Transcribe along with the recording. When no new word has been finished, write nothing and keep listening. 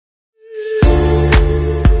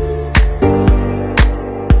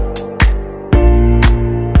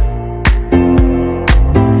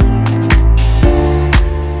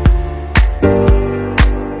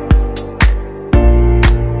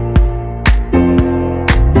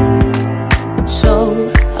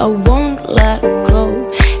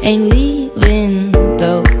ain't leaving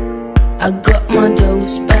though. I got my dough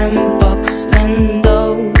spent boxing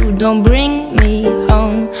though. Don't bring me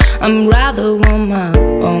home, I'm rather on my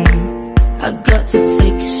own. I got to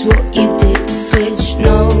fix what you did, bitch,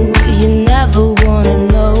 no. You never wanna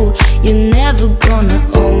know, you're never gonna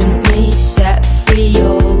own me. Set free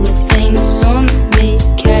all the things on me,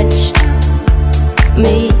 catch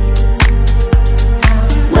me.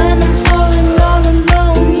 When I'm falling all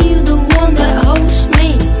alone, you're the one that holds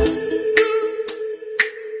me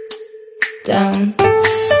down.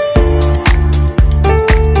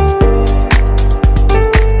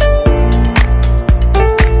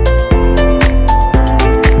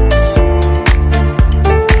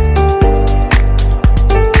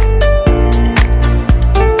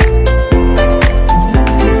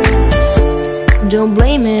 Don't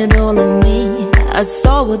blame it all on me, I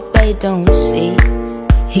saw what they don't see.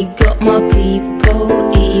 He got my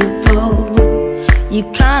people evil. You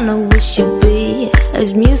kinda wish you'd be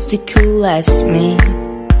as mystical as me.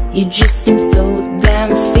 You just seem so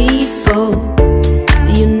damn feeble.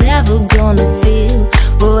 You're never gonna feel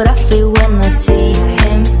what I feel when I see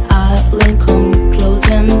him. I'll come close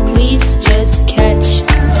and please just catch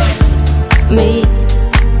me.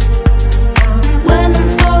 When I'm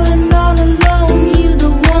falling all alone, you're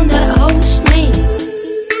the one that holds me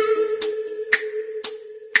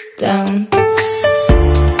down.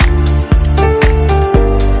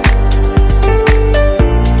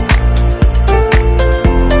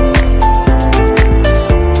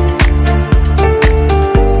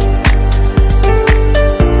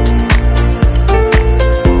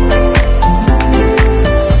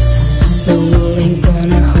 The world ain't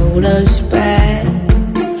gonna hold us back.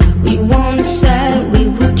 We once said we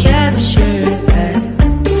would capture that.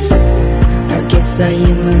 I guess I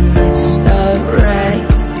am a messed up rat.